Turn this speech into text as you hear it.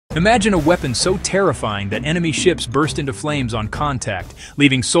Imagine a weapon so terrifying that enemy ships burst into flames on contact,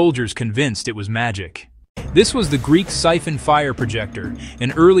 leaving soldiers convinced it was magic. This was the Greek Siphon Fire Projector,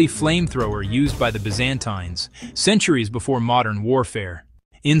 an early flamethrower used by the Byzantines, centuries before modern warfare.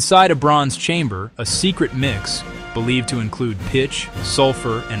 Inside a bronze chamber, a secret mix, believed to include pitch,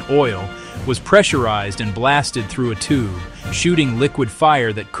 sulfur, and oil, was pressurized and blasted through a tube, shooting liquid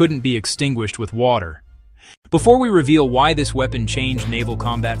fire that couldn't be extinguished with water. Before we reveal why this weapon changed naval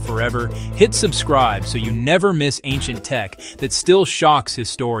combat forever, hit subscribe so you never miss ancient tech that still shocks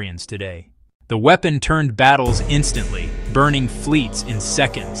historians today. The weapon turned battles instantly, burning fleets in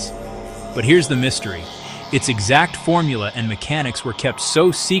seconds. But here's the mystery. Its exact formula and mechanics were kept so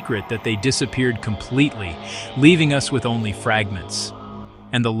secret that they disappeared completely, leaving us with only fragments.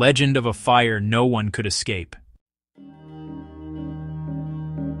 And the legend of a fire no one could escape.